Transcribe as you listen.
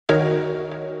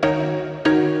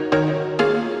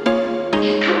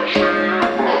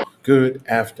Good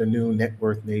afternoon,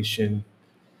 Networth Nation.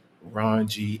 Ron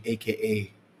G,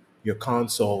 aka your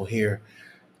console here,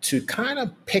 to kind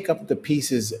of pick up the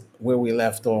pieces where we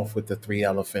left off with the three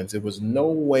elephants. It was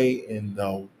no way in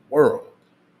the world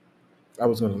I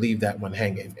was going to leave that one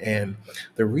hanging, and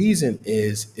the reason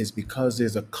is because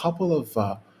there's a couple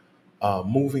of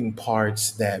moving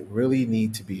parts that really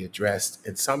need to be addressed,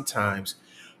 and sometimes,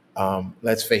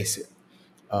 let's face it,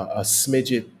 a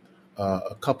smidget,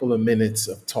 a couple of minutes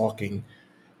of talking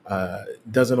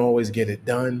doesn't always get it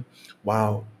done.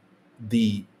 While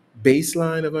the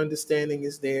baseline of understanding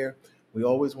is there, we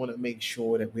always want to make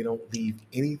sure that we don't leave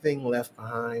anything left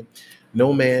behind.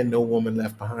 No man, no woman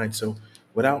left behind. So,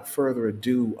 without further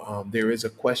ado, there is a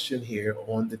question here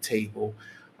on the table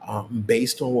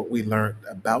based on what we learned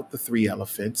about the three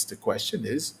elephants. The question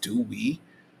is, do we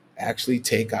actually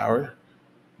take our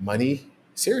money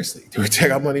seriously? Do we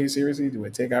take our money seriously? Do we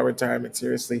take our retirement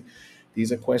seriously?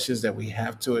 These are questions that we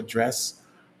have to address.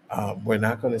 We're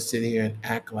not going to sit here and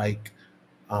act like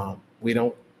we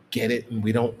don't get it and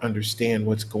we don't understand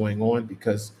what's going on,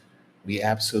 because we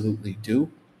absolutely do.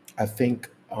 I think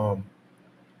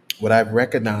what I've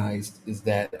recognized is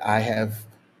that I have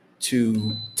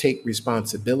to take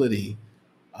responsibility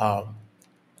um,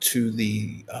 to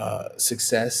the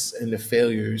success and the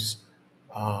failures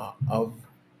of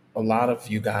a lot of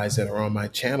you guys that are on my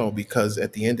channel, because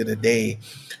at the end of the day,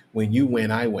 when you win,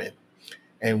 I win.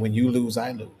 And when you lose,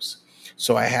 I lose.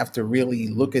 So I have to really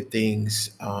look at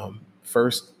things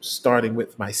first, starting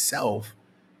with myself,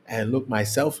 and look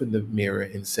myself in the mirror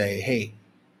and say, hey,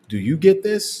 do you get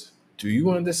this? Do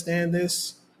you understand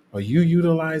this? Are you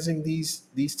utilizing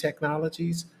these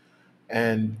technologies?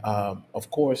 And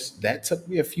of course, that took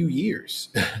me a few years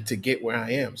to get where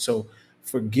I am. So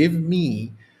forgive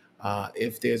me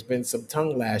if there's been some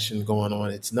tongue lashing going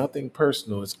on. It's nothing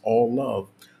personal, it's all love.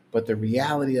 But the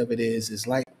reality of it is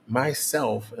like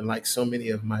myself and like so many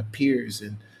of my peers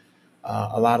and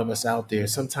a lot of us out there,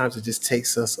 sometimes it just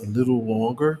takes us a little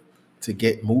longer to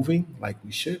get moving like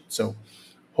we should. So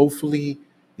hopefully,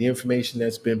 the information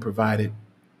that's been provided,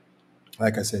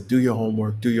 like I said, do your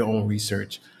homework, do your own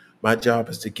research. My job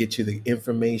is to get you the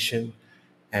information,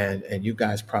 and you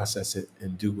guys process it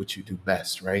and do what you do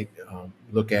best, right?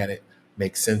 Look at it,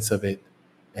 make sense of it,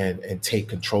 and take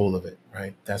control of it,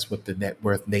 right? That's what the Net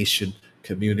Worth Nation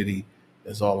community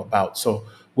is all about. So,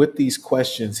 with these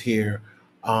questions here,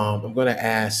 I'm going to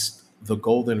ask the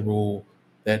golden rule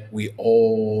that we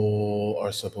all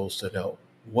are supposed to know.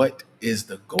 What is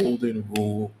the golden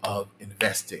rule of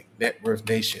investing? Net Worth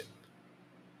Nation.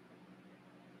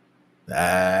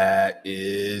 That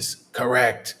is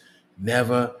correct.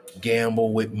 Never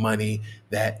gamble with money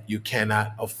that you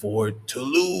cannot afford to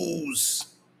lose.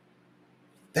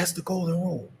 That's the golden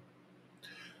rule.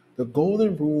 The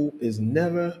golden rule is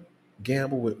never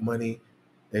gamble with money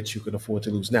that you can afford to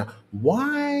lose. Now,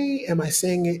 why am I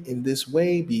saying it in this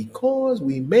way? Because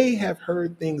we may have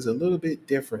heard things a little bit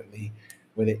differently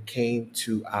when it came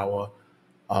to our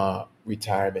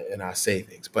retirement and our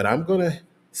savings. But I'm going to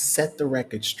set the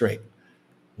record straight.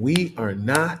 We are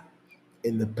not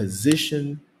in the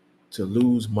position to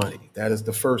lose money. That is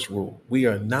the first rule. We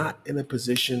are not in a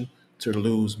position to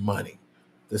lose money.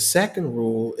 The second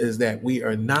rule is that we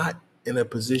are not in a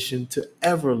position to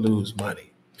ever lose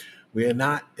money. We are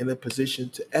not in a position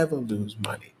to ever lose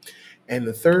money. And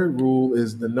the third rule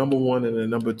is the number one and the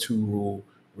number two rule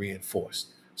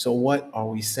reinforced. So, what are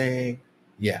we saying?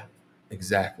 Yeah,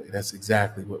 exactly. That's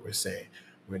exactly what we're saying.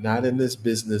 We're not in this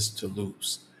business to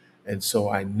lose. And so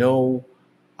I know,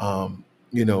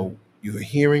 you're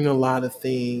hearing a lot of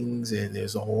things, and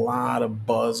there's a lot of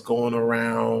buzz going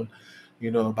around,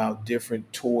 about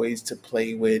different toys to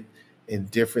play with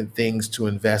and different things to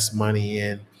invest money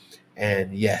in.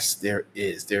 And yes, there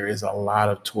is a lot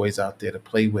of toys out there to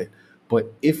play with.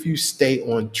 But if you stay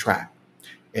on track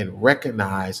and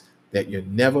recognize that you're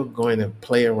never going to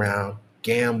play around,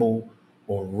 gamble,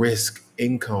 or risk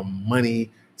income,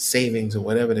 money, savings, or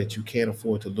whatever that you can't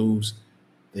afford to lose,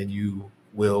 then you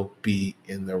will be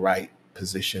in the right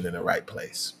position in the right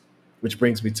place. Which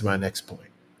brings me to my next point.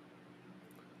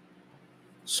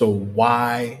 So,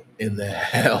 why in the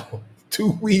hell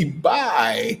do we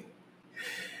buy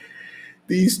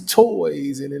these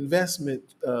toys and investment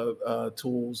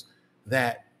tools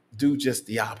that do just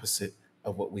the opposite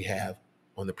of what we have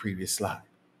on the previous slide?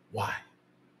 Why?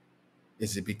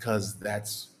 Is it because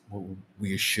that's what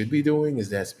we should be doing? Is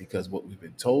that because what we've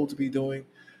been told to be doing?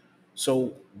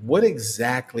 So, what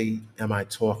exactly am I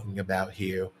talking about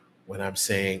here when I'm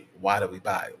saying, why do we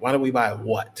buy it? Why do we buy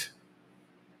what?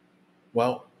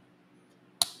 Well,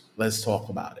 let's talk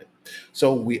about it.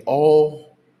 So, we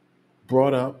all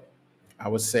brought up I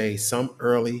would say some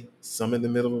early, some in the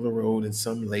middle of the road, and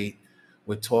some late.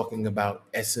 We're talking about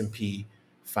S&P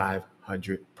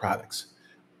 500 products.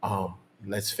 Um,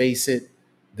 let's face it,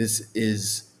 this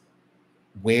is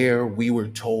where we were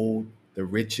told the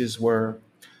riches were.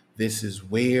 This is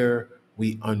where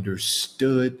we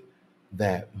understood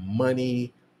that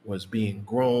money was being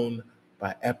grown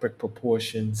by epic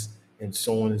proportions and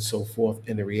so on and so forth.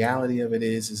 And the reality of it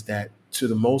is that to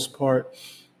the most part,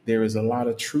 there is a lot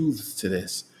of truth to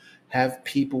this. Have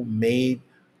people made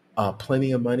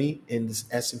plenty of money in this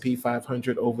S&P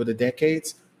 500 over the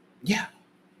decades? Yeah,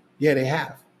 yeah, they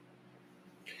have.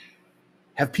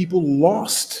 Have people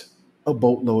lost a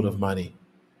boatload of money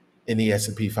in the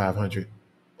S&P 500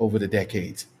 over the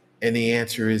decades? And the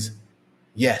answer is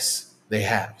yes, they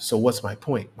have. So what's my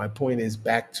point? My point is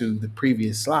back to the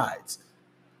previous slides.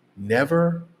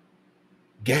 Never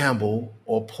gamble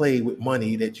or play with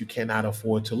money that you cannot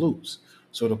afford to lose.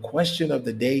 So the question of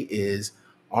the day is,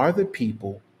 are the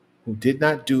people who did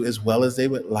not do as well as they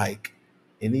would like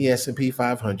in the S&P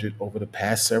 500 over the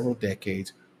past several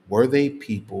decades, were they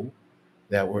people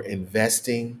that were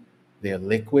investing their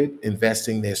liquid,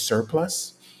 investing their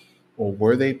surplus, or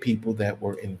were they people that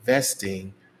were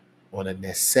investing on a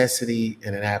necessity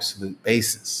and an absolute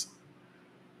basis?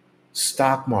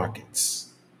 Stock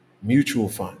markets, mutual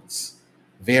funds,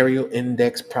 variable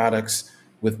index products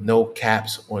with no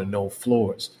caps or no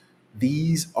floors.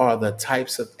 These are the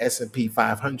types of S&P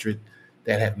 500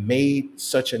 that have made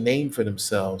such a name for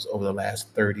themselves over the last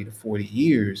 30 to 40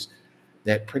 years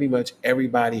that pretty much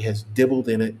everybody has dibbled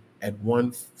in it at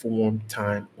one form,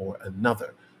 time, or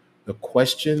another. The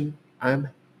question I'm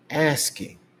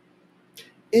asking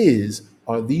is,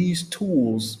 are these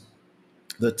tools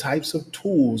the types of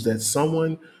tools that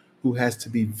someone who has to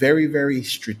be very, very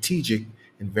strategic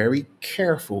and very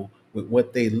careful with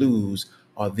what they lose,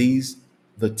 are these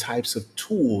the types of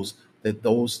tools that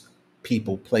those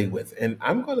people play with? And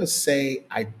I'm going to say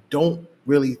I don't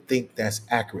really think that's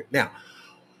accurate. Now,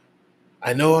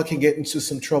 I know I can get into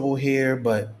some trouble here,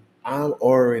 but I'm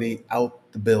already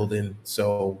out the building.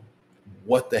 So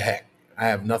what the heck? I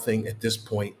have nothing at this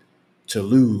point to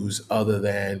lose other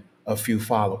than a few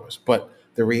followers. But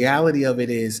the reality of it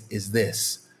is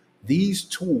this. These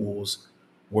tools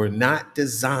were not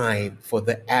designed for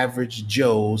the average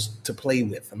Joes to play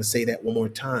with. I'm going to say that one more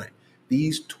time.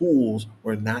 These tools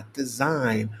were not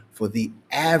designed for the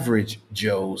average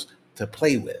Joes to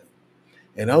play with.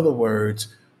 In other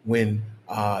words, when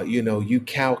you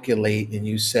calculate and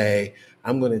you say,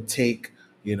 I'm going to take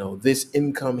this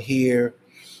income here,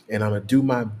 and I'm going to do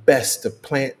my best to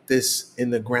plant this in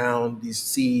the ground, these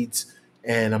seeds,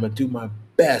 and I'm going to do my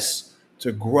best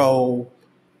to grow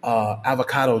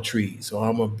avocado trees, or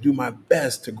I'm going to do my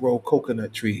best to grow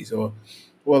coconut trees, or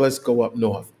well, let's go up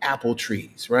north, apple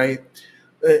trees, right?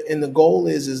 And the goal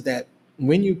is that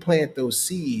when you plant those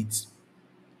seeds,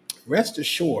 rest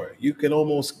assured, you can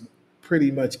almost pretty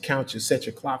much set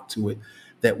your clock to it,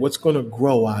 that what's going to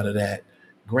grow out of that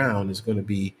ground is going to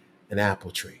be an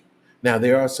apple tree. Now,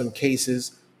 there are some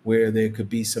cases where there could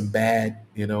be some bad,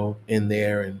 in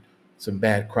there, and some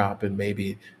bad crop, and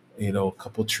maybe, a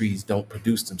couple trees don't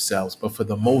produce themselves. But for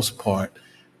the most part,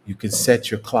 you can set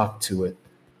your clock to it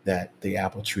that the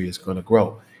apple tree is going to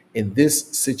grow. In this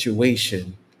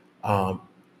situation, um,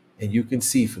 and you can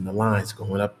see from the lines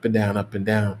going up and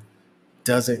down,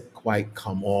 doesn't quite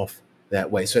come off that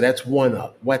way. So that's one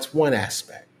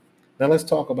aspect. Now let's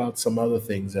talk about some other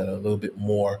things that are a little bit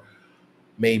more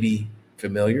maybe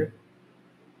familiar.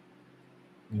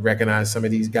 You recognize some of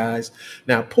these guys.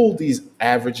 Now pull these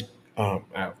average, I'll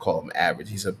call them average.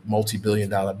 These are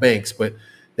multi-billion-dollar banks, but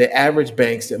the average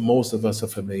banks that most of us are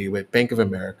familiar with: Bank of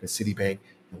America, Citibank,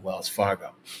 and Wells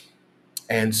Fargo.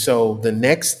 And so the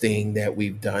next thing that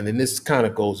we've done, and this kind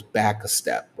of goes back a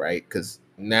step, right? Because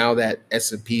now that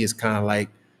S&P is kind of like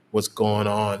what's going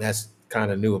on, that's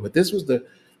kind of newer. But this was the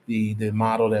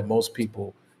model that most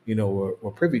people,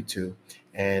 were privy to.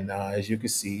 And as you can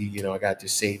see, I got your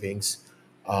savings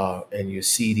and your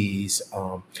CDs.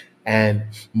 And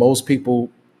most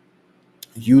people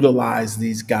utilize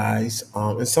these guys,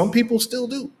 and some people still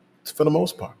do for the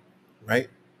most part, right?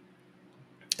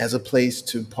 As a place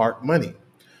to park money.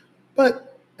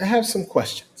 But I have some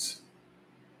questions.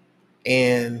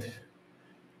 And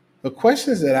the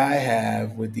questions that I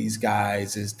have with these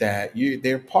guys is that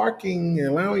they're parking,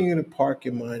 allowing you to park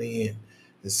your money, and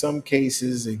in some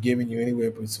cases they're giving you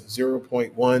anywhere from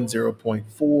 0.1,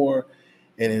 0.4,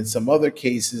 and in some other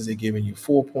cases they're giving you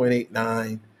 4.89,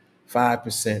 5%,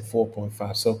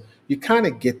 4.5. So you kind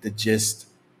of get the gist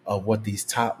of what these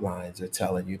top lines are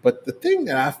telling you. But the thing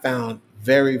that I found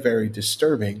very, very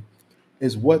disturbing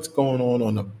is what's going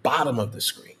on the bottom of the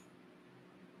screen.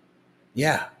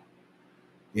 Yeah,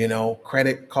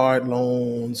 credit card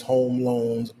loans, home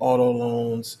loans, auto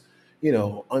loans,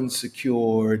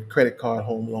 unsecured credit card,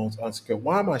 home loans, unsecured.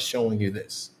 Why am I showing you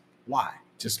this? Why?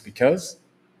 Just because?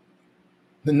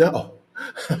 No.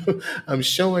 I'm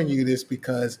showing you this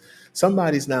because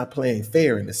somebody's not playing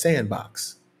fair in the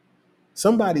sandbox.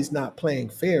 Somebody's not playing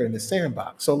fair in the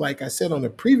sandbox. So like I said on the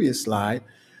previous slide,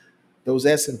 those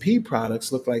S&P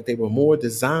products look like they were more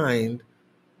designed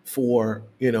for,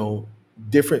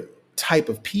 different type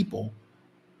of people.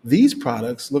 These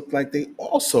products look like they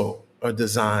also are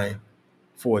designed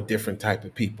for a different type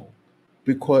of people,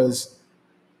 because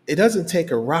it doesn't take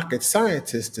a rocket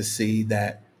scientist to see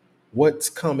that what's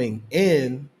coming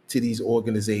in to these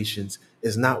organizations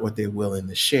is not what they're willing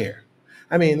to share.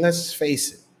 I mean, let's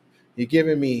face it. You're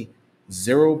giving me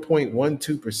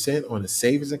 0.12% on a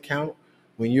savings account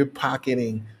when you're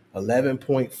pocketing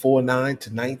 11.49 to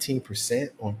 19%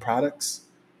 on products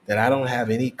that I don't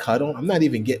have any cut on. I'm not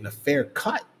even getting a fair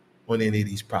cut on any of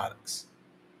these products.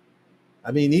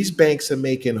 I mean, these banks are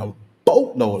making a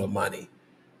boatload of money.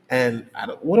 And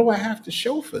what do I have to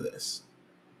show for this?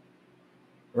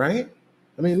 Right?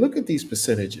 I mean, look at these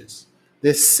percentages.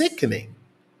 They're sickening.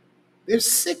 They're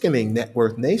sickening, Net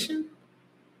Worth Nation.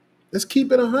 Let's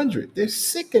keep it 100. They're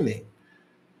sickening.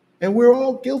 And we're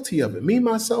all guilty of it, me,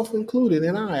 myself included.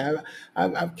 And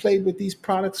I've played with these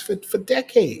products for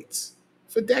decades,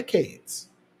 and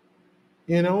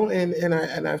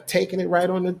I've taken it right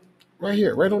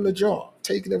here, right on the jaw,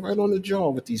 taking it right on the jaw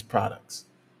with these products.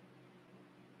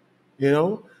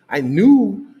 I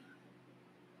knew,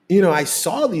 I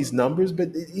saw these numbers,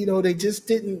 but they just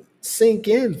didn't sink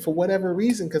in for whatever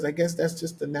reason, because I guess that's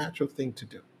just the natural thing to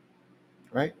do,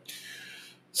 right?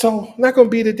 So I'm not going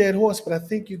to beat a dead horse, but I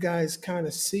think you guys kind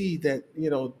of see that,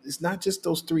 it's not just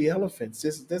those three elephants.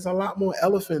 There's a lot more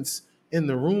elephants in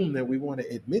the room than we want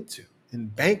to admit to.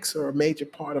 And banks are a major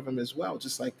part of them as well,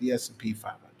 just like the S&P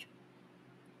 500.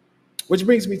 Which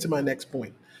brings me to my next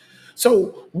point.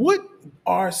 So what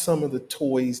are some of the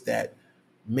toys that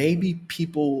maybe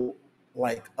people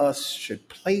like us should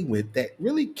play with that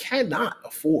really cannot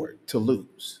afford to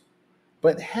lose,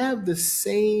 but have the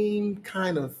same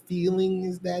kind of feeling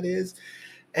as that is?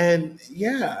 And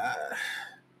yeah,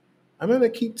 I'm going to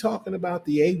keep talking about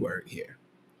the A word here,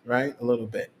 right? A little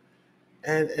bit.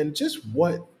 And just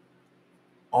what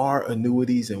are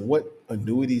annuities and what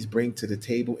annuities bring to the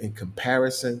table in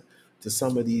comparison to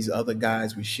some of these other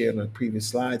guys we shared on the previous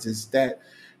slides is that,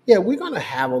 yeah, we're going to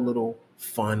have a little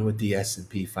fun with the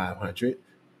S&P 500.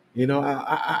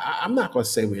 I'm not going to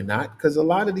say we're not, because a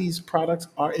lot of these products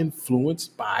are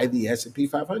influenced by the S&P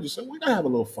 500. So we're going to have a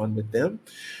little fun with them.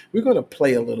 We're going to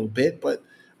play a little bit, but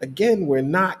again, we're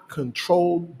not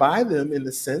controlled by them in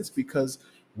the sense, because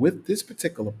with this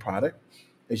particular product,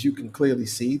 as you can clearly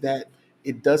see, that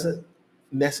it doesn't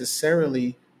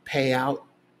necessarily pay out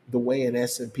the way an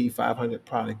S&P 500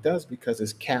 product does, because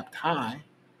it's capped high,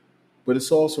 but it's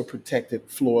also protected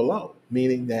floor low,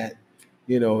 meaning that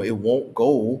it won't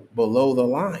go below the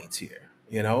lines here.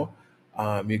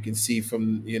 You can see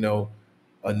from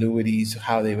annuities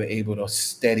how they were able to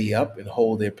steady up and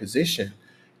hold their position.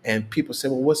 And people say,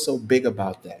 well, what's so big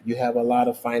about that? You have a lot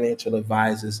of financial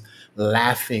advisors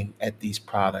laughing at these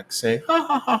products, saying, ha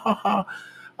ha ha ha ha.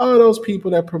 Oh, those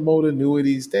people that promote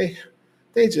annuities, they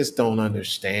just don't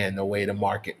understand the way the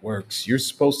market works. You're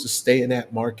supposed to stay in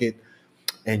that market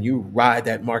and you ride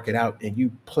that market out and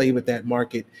you play with that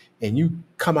market and you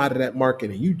come out of that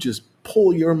market and you just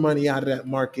pull your money out of that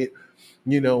market,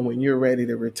 when you're ready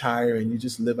to retire, and you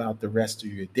just live out the rest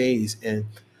of your days. And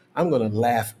I'm going to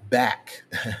laugh back,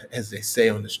 as they say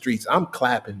on the streets. I'm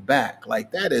clapping back.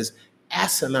 Like, that is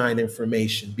asinine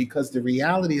information, because the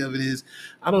reality of it is,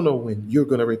 I don't know when you're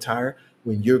going to retire,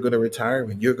 when you're going to retire,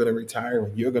 when you're going to retire,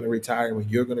 when you're going to retire, when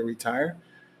you're going to retire.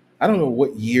 I don't know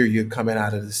what year you're coming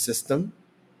out of the system.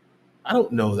 I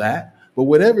don't know that. But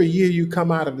whatever year you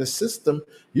come out of the system,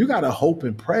 you got to hope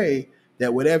and pray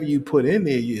that whatever you put in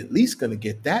there, you're at least going to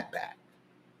get that back.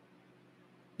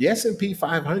 The S&P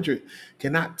 500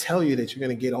 cannot tell you that you're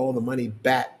going to get all the money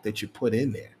back that you put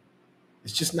in there.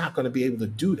 It's just not going to be able to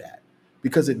do that,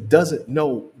 because it doesn't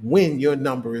know when your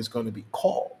number is going to be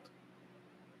called.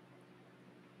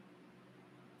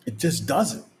 It just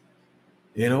doesn't.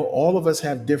 All of us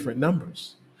have different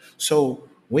numbers. So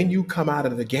when you come out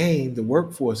of the game, the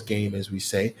workforce game, as we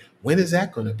say, when is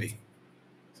that going to be?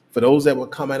 For those that were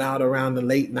coming out around the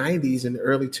late 90s and the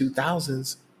early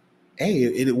 2000s, hey,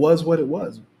 it was what it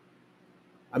was.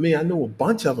 I mean, I know a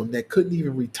bunch of them that couldn't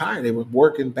even retire. They were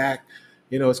working back,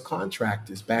 as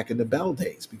contractors back in the Bell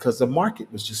days because the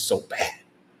market was just so bad.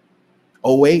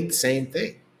 '08, same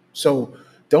thing. So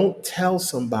don't tell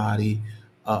somebody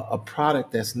a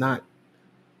product that's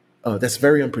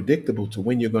very unpredictable to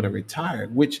when you're going to retire.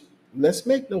 Which, let's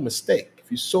make no mistake,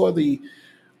 if you saw the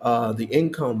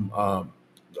income,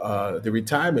 the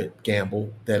retirement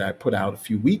gamble that I put out a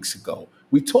few weeks ago,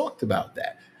 we talked about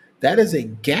that. That is a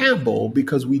gamble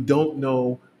because we don't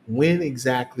know when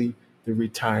exactly the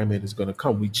retirement is going to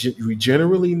come. We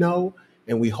generally know,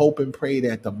 and we hope and pray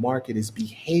that the market is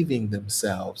behaving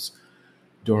themselves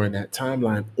during that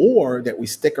timeline, or that we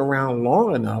stick around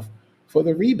long enough for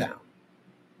the rebound.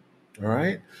 All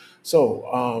right. So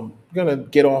I'm going to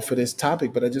get off of this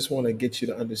topic, but I just want to get you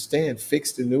to understand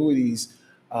fixed annuities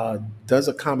does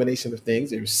a combination of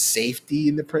things. There's safety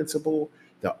in the principle.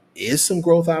 There is some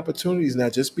growth opportunities. Now,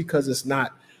 just because it's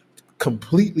not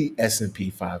completely S&P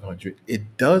 500,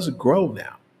 it does grow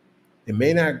now. It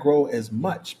may not grow as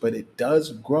much, but it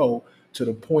does grow to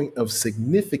the point of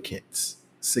significance.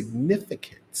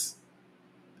 Significance.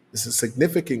 It's a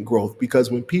significant growth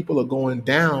because when people are going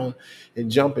down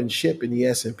and jumping ship in the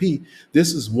S&P,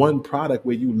 this is one product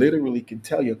where you literally can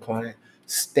tell your client,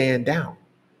 stand down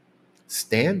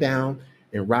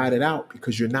and ride it out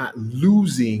because you're not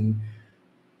losing,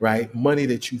 right, money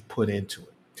that you've put into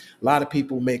it. A lot of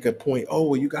people make a point, oh,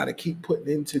 well, you got to keep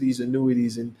putting into these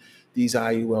annuities and these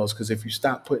IULs because if you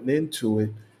stop putting into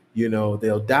it,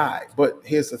 they'll die. But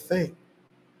here's the thing.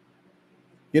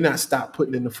 You're not stop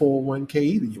putting in the 401k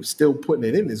either. You're still putting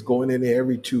it in. It's going in there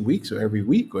every 2 weeks or every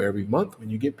week or every month when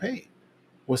you get paid.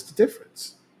 What's the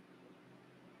difference?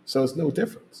 So it's no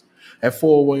difference. That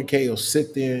 401k will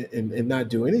sit there and not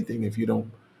do anything if you don't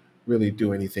really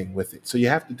do anything with it. So you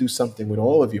have to do something with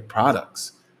all of your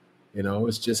products.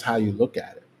 It's just how you look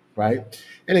at it, right?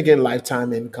 And again,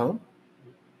 lifetime income,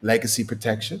 legacy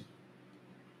protection.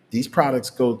 These products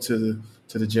go to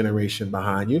the generation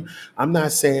behind you. I'm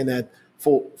not saying that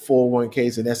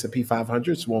 401ks and S&P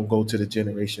 500s won't go to the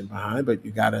generation behind, but you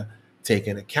got to take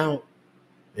into account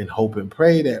and hope and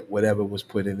pray that whatever was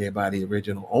put in there by the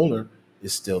original owner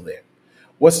is still there.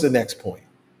 What's the next point?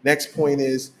 Next point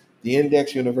is the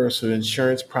index universal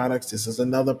insurance products. This is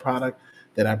another product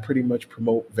that I pretty much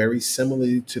promote very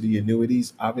similarly to the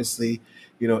annuities. Obviously,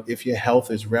 if your health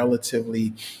is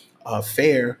relatively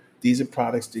fair, these are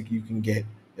products that you can get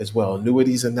as well.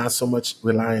 Annuities are not so much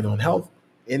relying on health.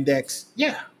 Index,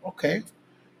 yeah, okay.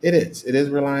 It is. It is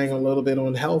relying a little bit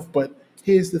on health, but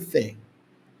here's the thing.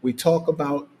 We talk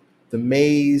about the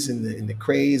maze and the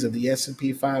craze of the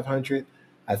S&P 500.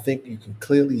 I think you can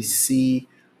clearly see.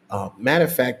 Matter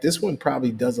of fact, this one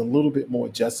probably does a little bit more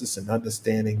justice in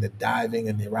understanding the diving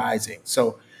and the rising.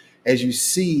 So, as you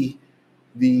see,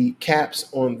 the caps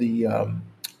on the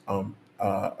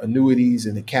annuities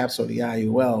and the caps on the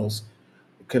IULs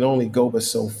can only go but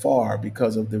so far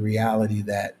because of the reality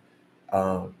that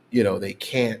they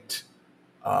can't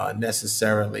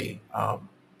necessarily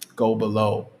go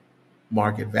below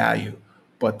market value.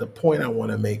 But the point I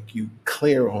want to make you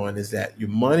clear on is that your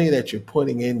money that you're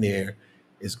putting in there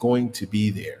is going to be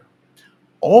there.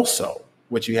 Also,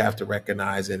 what you have to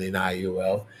recognize in an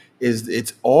IUL is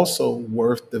it's also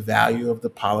worth the value of the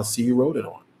policy you wrote it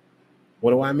on.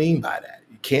 What do I mean by that?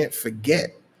 You can't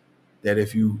forget that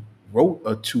if you wrote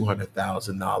a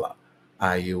 $200,000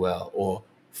 IUL or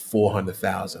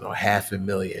 400,000 or half a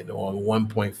million or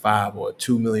 1.5 or a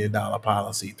 $2 million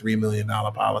policy, $3 million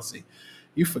policy,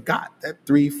 you forgot that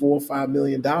 $3, $4, $5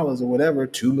 million or whatever,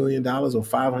 $2 million or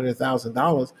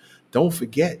 $500,000. Don't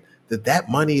forget that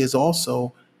money is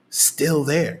also still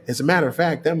there. As a matter of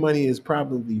fact, that money is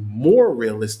probably more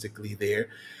realistically there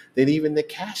than even the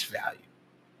cash value.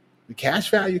 The cash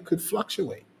value could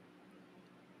fluctuate.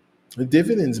 The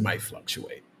dividends might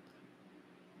fluctuate,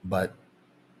 but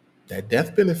that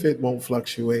death benefit won't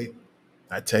fluctuate.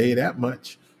 I tell you that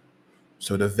much.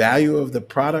 So the value of the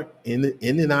product in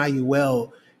an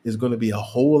IUL is going to be a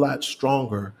whole lot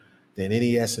stronger than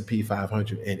any S&P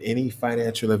 500, and any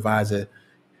financial advisor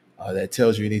that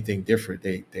tells you anything different,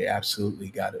 they absolutely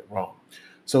got it wrong.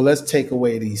 So let's take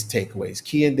away these takeaways.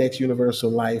 Key index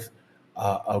universal life,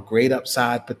 a great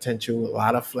upside potential, a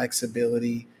lot of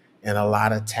flexibility, and a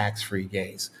lot of tax-free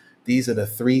gains. These are the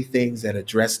three things that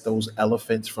address those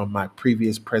elephants from my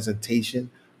previous presentation.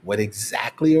 What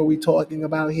exactly are we talking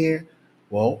about here?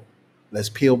 Well, let's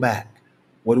peel back.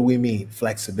 What do we mean?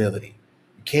 Flexibility.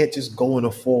 You can't just go in a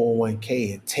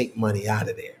 401k and take money out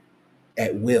of there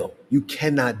at will. You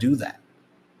cannot do that.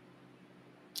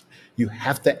 You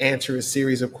have to answer a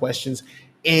series of questions,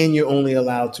 and you're only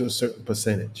allowed to a certain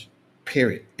percentage.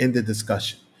 Period. End the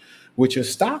discussion. With your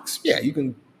stocks, yeah, you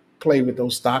can play with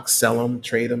those stocks, sell them,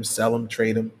 trade them, sell them,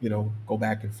 trade them, go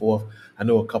back and forth. I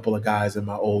know a couple of guys in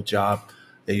my old job,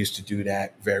 they used to do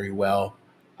that very well.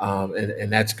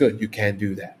 And that's good. You can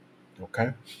do that.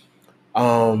 Okay.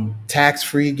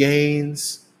 Tax-free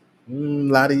gains. A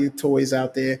lot of you toys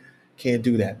out there can't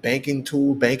do that.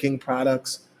 Banking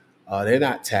products, they're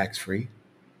not tax-free.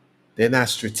 They're not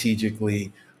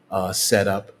strategically set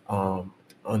up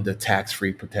under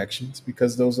tax-free protections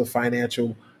because those are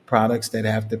financial products that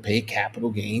have to pay capital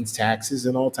gains taxes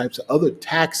and all types of other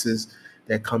taxes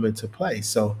that come into play.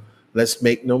 So let's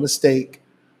make no mistake.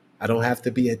 I don't have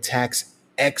to be a tax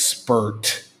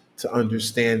expert to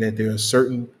understand that there are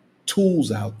certain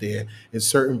tools out there and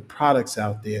certain products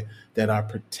out there that are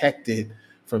protected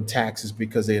from taxes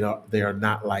because they are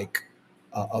not like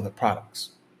other products.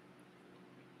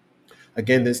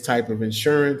 Again, this type of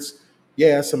insurance,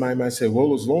 yeah, somebody might say,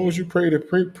 well, as long as you pay the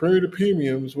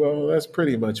premiums, well, that's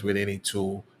pretty much with any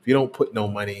tool. If you don't put no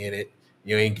money in it,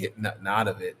 you ain't getting nothing out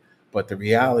of it. But the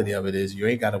reality of it is you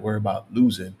ain't got to worry about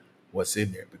losing what's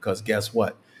in there because guess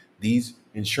what? These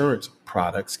insurance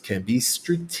products can be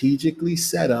strategically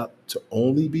set up to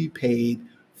only be paid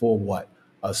for what?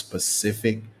 A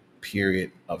specific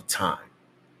period of time.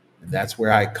 And that's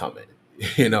where I come in.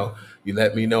 You know, you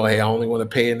let me know, hey, I only want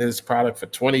to pay in this product for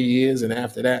 20 years. And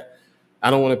after that, I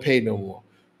don't want to pay no more.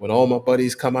 When all my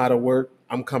buddies come out of work,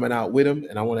 I'm coming out with them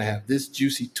and I want to have this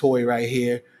juicy toy right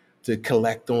here to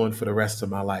collect on for the rest of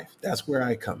my life. That's where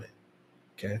I come in.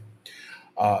 Okay.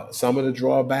 Some of the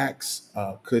drawbacks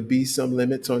could be some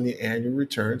limits on the annual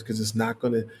returns because it's not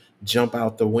going to jump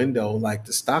out the window like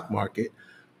the stock market.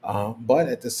 But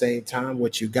at the same time,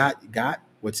 what you got, you got.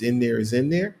 What's in there is in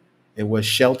there. And what's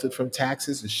sheltered from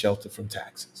taxes is sheltered from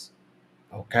taxes.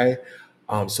 Okay.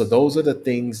 So those are the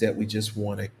things that we just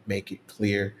want to make it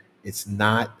clear. It's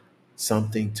not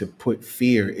something to put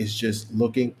fear. It's just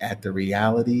looking at the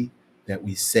reality that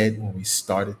we said when we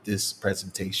started this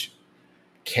presentation.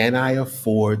 Can I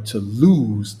afford to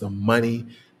lose the money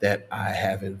that I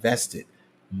have invested?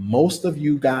 Most of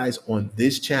you guys on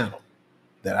this channel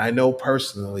that I know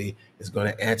personally is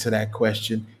going to answer that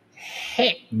question.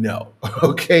 Heck no.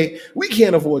 Okay. We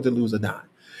can't afford to lose a dime.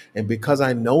 And because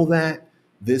I know that,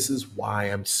 this is why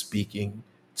I'm speaking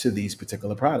to these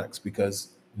particular products because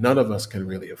none of us can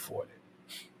really afford it.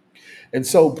 And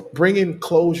so, bringing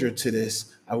closure to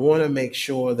this, I want to make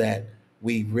sure that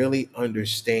we really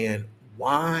understand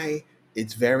why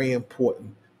it's very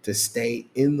important to stay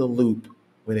in the loop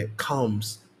when it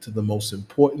comes to the most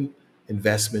important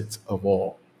investments of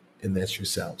all, and that's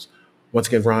yourselves. Once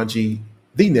again, Ron G,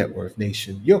 the Networth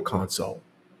Nation, your console.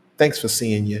 Thanks for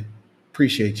seeing you.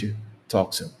 Appreciate you.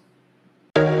 Talk soon.